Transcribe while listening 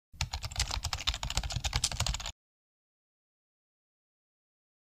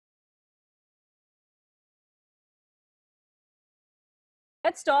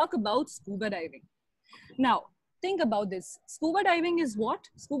Let's talk about scuba diving. Now, think about this. Scuba diving is what?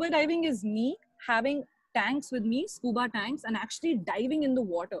 Scuba diving is me having tanks with me, scuba tanks, and actually diving in the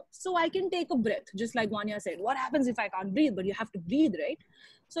water. So I can take a breath, just like Vanya said. What happens if I can't breathe? But you have to breathe, right?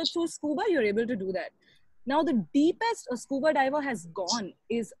 So through scuba, you're able to do that. Now, the deepest a scuba diver has gone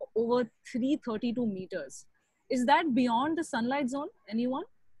is over 332 meters. Is that beyond the sunlight zone? Anyone?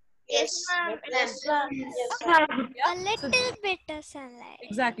 Yes, ma'am. Yes, ma'am. Yes, Yeah? A little bit of sunlight.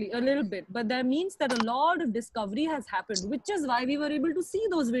 Exactly, a little bit. But that means that a lot of discovery has happened, which is why we were able to see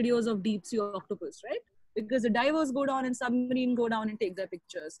those videos of deep sea octopus, right? Because the divers go down and submarine go down and take their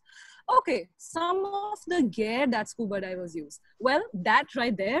pictures. Okay, some of the gear that scuba divers use. Well, that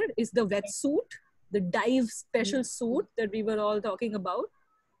right there is the wetsuit, the dive special suit that we were all talking about.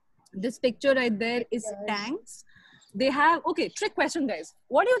 This picture right there is tanks. They have, okay, trick question, guys.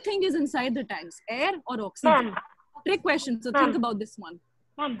 What do you think is inside the tanks? Air or oxygen? Trick question, so think about this one.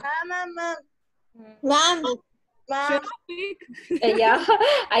 ma'am. Ma'am. Ma'am. Yeah,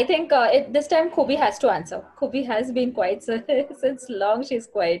 I think this time Kubi has to answer. Kubi has been quiet since long. She's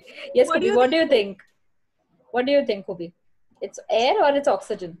quiet. Yes, Kubi, what do you think? What do you think, Kubi? It's air or it's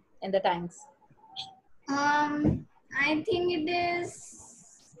oxygen in the tanks? I think it is.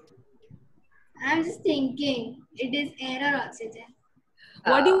 I'm just thinking. It is air or oxygen.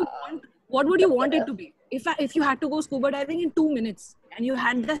 What do you want? What would you want it to be? If you had to go scuba diving in 2 minutes and you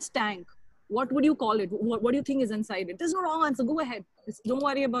had this tank, what would you call it? What do you think is inside it? There's no wrong answer. Go ahead. Don't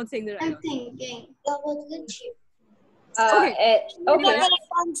worry about saying the right I'm answer. thinking. Okay.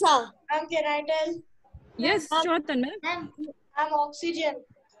 Ma'am, can I tell? Yes, sure, Tanmay. I'm oxygen.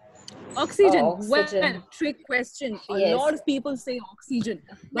 Oxygen. Oh, oxygen. Well, trick question. A Yes. lot of people say oxygen.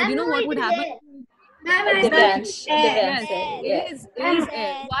 But you know what would happen? Divyansh. Yes, Yeah. it is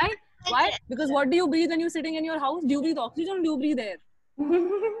air. Why? Why? Because what do you breathe when you're sitting in your house? Do you breathe oxygen or do you breathe air?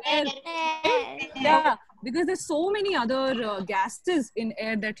 Air. Yeah, because there's so many other gases in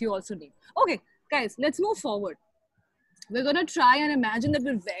air that you also need. Okay, guys, let's move forward. We're going to try and imagine that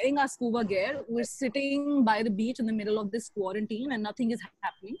we're wearing our scuba gear. We're sitting by the beach in the middle of this quarantine and nothing is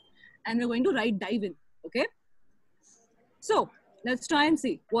happening. And we're going to dive in, okay? So, let's try and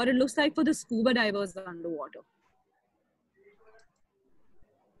see what it looks like for the scuba divers underwater.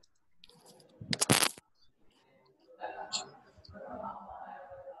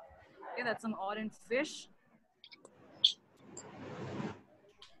 Okay, that's some orange fish.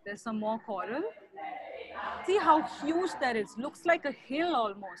 There's some more coral. See how huge that is. Looks like a hill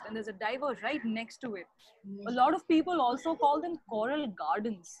almost. And there's a diver right next to it. A lot of people also call them coral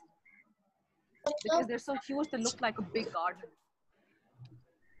gardens. Because they're so huge, they look like a big garden.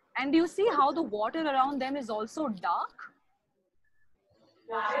 And do you see how the water around them is also dark?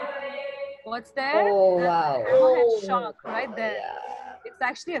 What's there? Oh, wow. Hammerhead shark right there. It's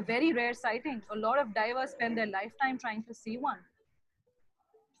actually a very rare sighting. A lot of divers spend their lifetime trying to see one.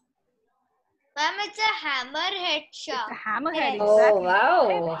 Ma'am, it's a hammerhead shark. It's a hammerhead, Oh, exactly.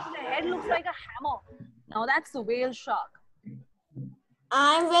 wow. The head looks like a hammer. Now that's the whale shark.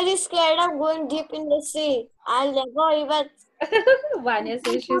 I'm very scared of going deep in the sea. I'll never even. Vanya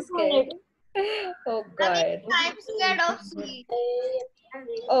says she's scared. Oh, God. I'm scared of sea.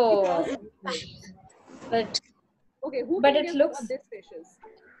 Oh. But Okay, who But can it guess looks- what this fish is?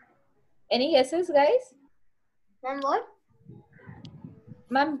 any guesses, guys? And what?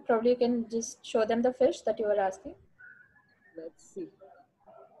 Ma'am, probably you can just show them the fish that you were asking. Let's see.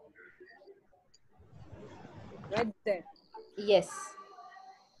 Right there. Yes.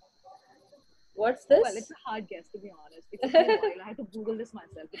 What's this? Well, it's a hard guess, to be honest. It's a thin oil. I had to Google this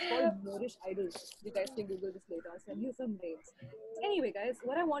myself. It's called Moorish Idol. You guys can Google this later. I'll send you some names. Anyway, guys,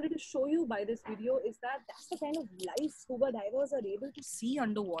 what I wanted to show you by this video is that that's the kind of life scuba divers are able to see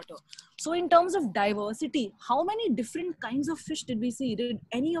underwater. So in terms of diversity, how many different kinds of fish did we see? Did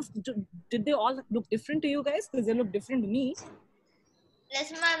they all look different to you guys? Because they look different to me.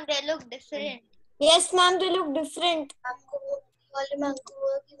 Yes, ma'am, they look different. Yes, ma'am, they look different.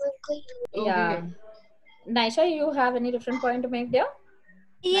 Yeah. Naisha, you have any different point to make there?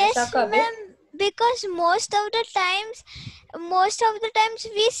 Yes, Naisha, Kabir? ma'am, because most of the times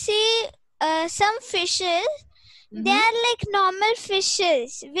we see some fishes, they are like normal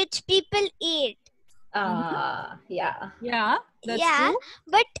fishes which people eat. Yeah. Yeah, that's Yeah, true.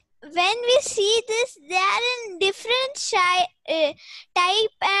 but when we see this, they are in different type,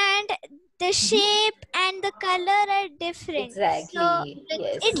 and the shape and the color are different. Exactly. So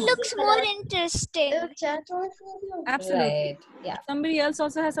Yes. it looks more interesting. Absolutely. Right. Yeah. Somebody else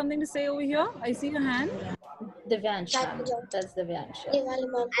also has something to say over here. I see your hand. Divyansh, ma'am. That's Divyansh. Yeah. I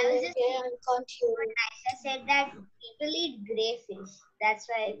was just I said that people eat grey fish. That's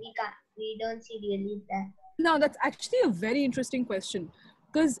why we don't see really that. Now, that's actually a very interesting question,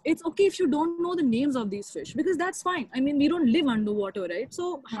 because it's okay if you don't know the names of these fish, because that's fine. I mean, we don't live underwater, right?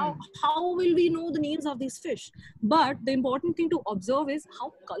 So how will we know the names of these fish? But the important thing to observe is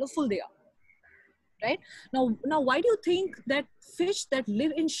how colorful they are, right? Now, why do you think that fish that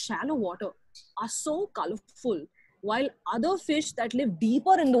live in shallow water are so colorful, while other fish that live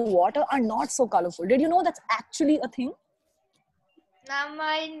deeper in the water are not so colorful? Did you know that's actually a thing? Ma'am,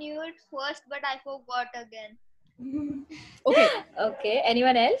 I knew it first, but I forgot again. Okay. Okay.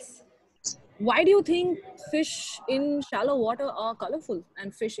 Anyone else? Why do you think fish in shallow water are colorful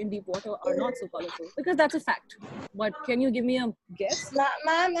and fish in deep water are not so colorful? Because that's a fact. But can you give me a guess?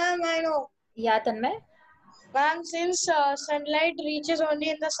 Ma'am, I know. Yeah, Tanmay. Ma'am, since sunlight reaches only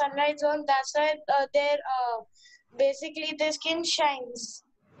in the sunlight zone, that's why basically their skin shines.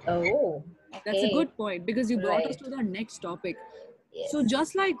 Oh, okay. That's a good point, because you brought us Right. to the next topic. Yes. So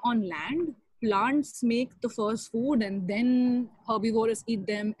just like on land, plants make the first food and then herbivores eat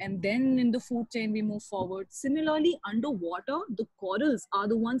them, and then in the food chain we move forward. Similarly, underwater, the corals are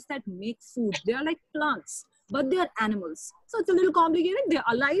the ones that make food. They are like plants, but they are animals. So it's a little complicated. They're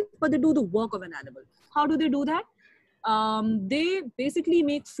alive, but they do the work of an animal. How do they do that? They basically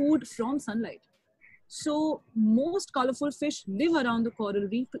make food from sunlight. So most colorful fish live around the coral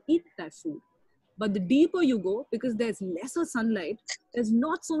reef to eat that food. But the deeper you go, because there's lesser sunlight, there's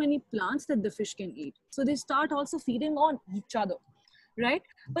not so many plants that the fish can eat. So they start also feeding on each other, right?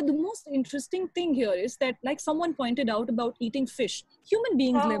 But the most interesting thing here is that, like someone pointed out about eating fish, human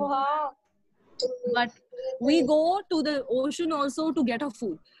beings live on, but we go to the ocean also to get our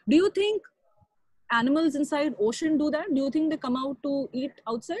food. Do you think animals inside ocean do that? Do you think they come out to eat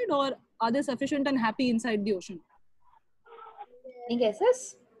outside, or are they sufficient and happy inside the ocean? Any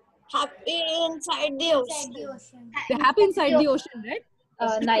guesses? Happy inside the ocean. They're happy inside the ocean, right?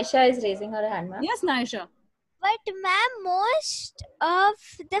 Naisha is raising her hand, ma'am. Yes, Naisha. But ma'am, most of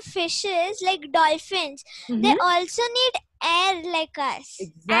the fishes, like dolphins, they also need air like us.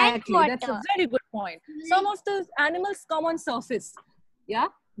 Exactly. And That's a water. very good point. Some of the animals come on surface. Yeah.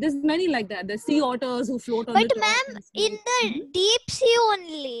 There's many like that. There's sea otters who float on the But top. ma'am, in the deep sea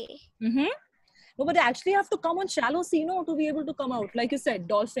only. No, but they actually have to come on shallow sea, no, to be able to come out. Like you said,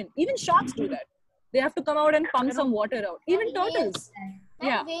 dolphin. Even sharks do that. They have to come out and pump some water out. Even turtles.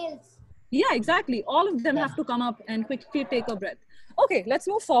 Yeah. Whales. Yeah, exactly. All of them have to come up and quickly take a breath. Okay, let's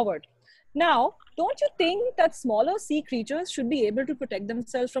move forward. Now, don't you think that smaller sea creatures should be able to protect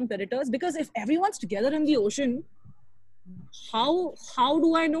themselves from predators? Because if everyone's together in the ocean, how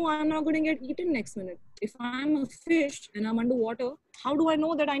do I know I'm not going to get eaten next minute? If I'm a fish and I'm underwater, how do I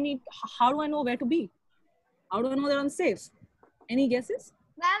know that how do I know where to be? How do I know that I'm safe? Any guesses?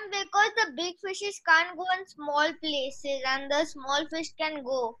 Ma'am, because the big fishes can't go in small places and the small fish can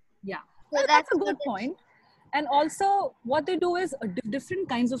go. Yeah, So well, that's a good point. And also what they do is different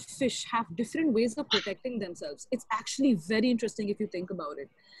kinds of fish have different ways of protecting themselves. It's actually very interesting if you think about it.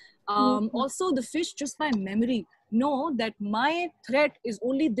 Also, the fish, just by memory, know that my threat is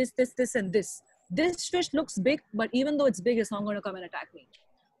only this, and this. This fish looks big, but even though it's big, it's not going to come and attack me.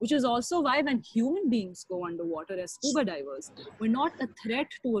 Which is also why when human beings go underwater as scuba divers, we're not a threat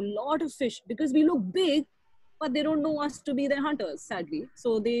to a lot of fish, because we look big, but they don't know us to be their hunters, sadly.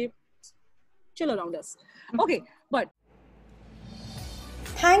 So they chill around us. Okay, but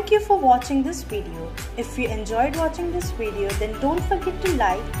thank you for watching this video. If you enjoyed watching this video, then don't forget to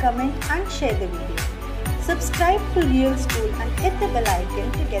like, comment and share the video. Subscribe to Real School and hit the bell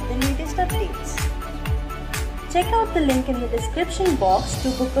icon to get the latest updates. Check out the link in the description box to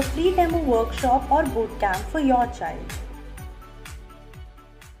book a free demo workshop or bootcamp for your child.